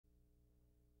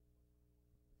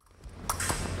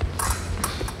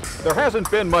There hasn't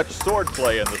been much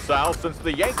swordplay in the South since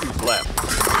the Yankees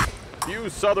left. Few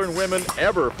Southern women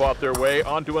ever fought their way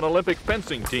onto an Olympic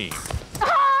fencing team.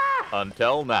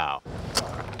 Until now.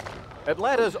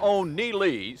 Atlanta's own Nee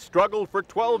Lee struggled for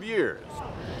 12 years.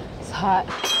 It's hot.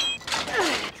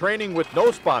 Training with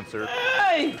no sponsor,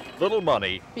 little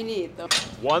money,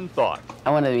 one thought.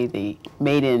 I want to be the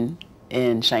Maiden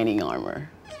in shining armor.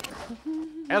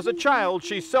 As a child,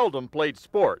 she seldom played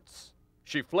sports.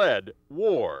 She fled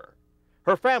war.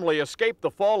 Her family escaped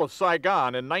the fall of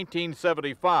Saigon in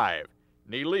 1975.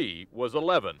 Nee Lee was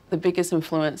 11. The biggest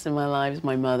influence in my life is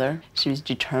my mother. She was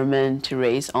determined to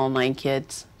raise all 9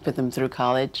 kids, put them through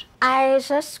college. I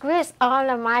just wish all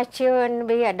of my children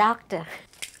be a doctor.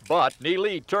 But Nee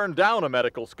Lee turned down a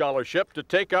medical scholarship to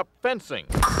take up fencing.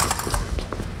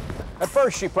 At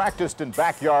first, she practiced in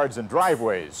backyards and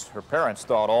driveways. Her parents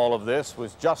thought all of this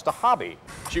was just a hobby.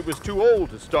 She was too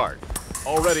old to start,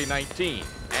 already 19,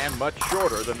 and much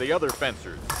shorter than the other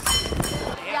fencers.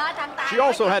 She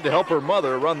also had to help her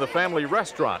mother run the family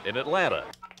restaurant in Atlanta.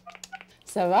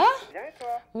 Ça va?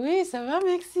 Oui, ça va,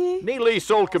 merci. Nee Lee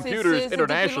sold computers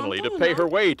internationally to pay her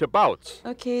way to bouts.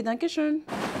 Okay, danke schön.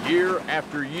 Year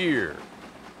after year.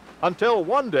 Until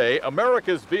one day,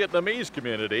 America's Vietnamese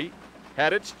community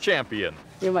had its champion.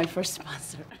 You're my first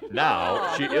sponsor.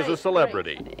 Now she is a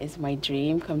celebrity. It's my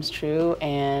dream comes true,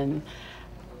 and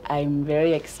I'm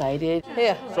very excited.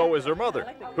 Yeah. So is her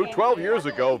mother, who 12 years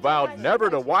ago vowed never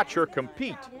to watch her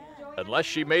compete unless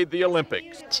she made the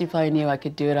Olympics. She probably knew I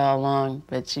could do it all along,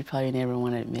 but she probably never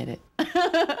want to admit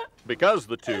it. Because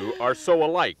the two are so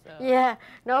alike. Yeah,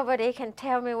 nobody can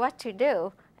tell me what to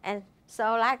do, and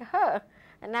so like her.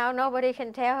 And now nobody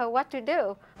can tell her what to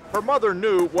do. Her mother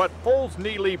knew what holds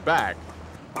Nee Lee back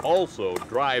also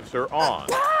drives her on.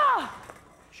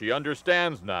 She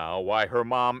understands now why her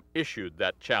mom issued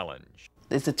that challenge.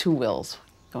 It's the 2 wills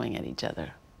going at each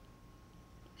other,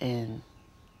 and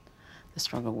the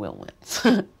stronger will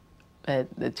wins. But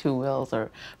the 2 wills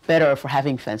are better for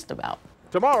having fenced about.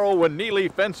 Tomorrow, when Nee Lee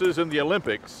fences in the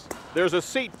Olympics, there's a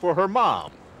seat for her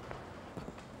mom.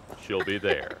 She'll be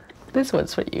there. This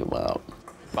one's for you, Mom.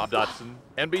 Bob Dotson,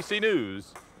 NBC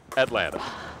News, Atlanta.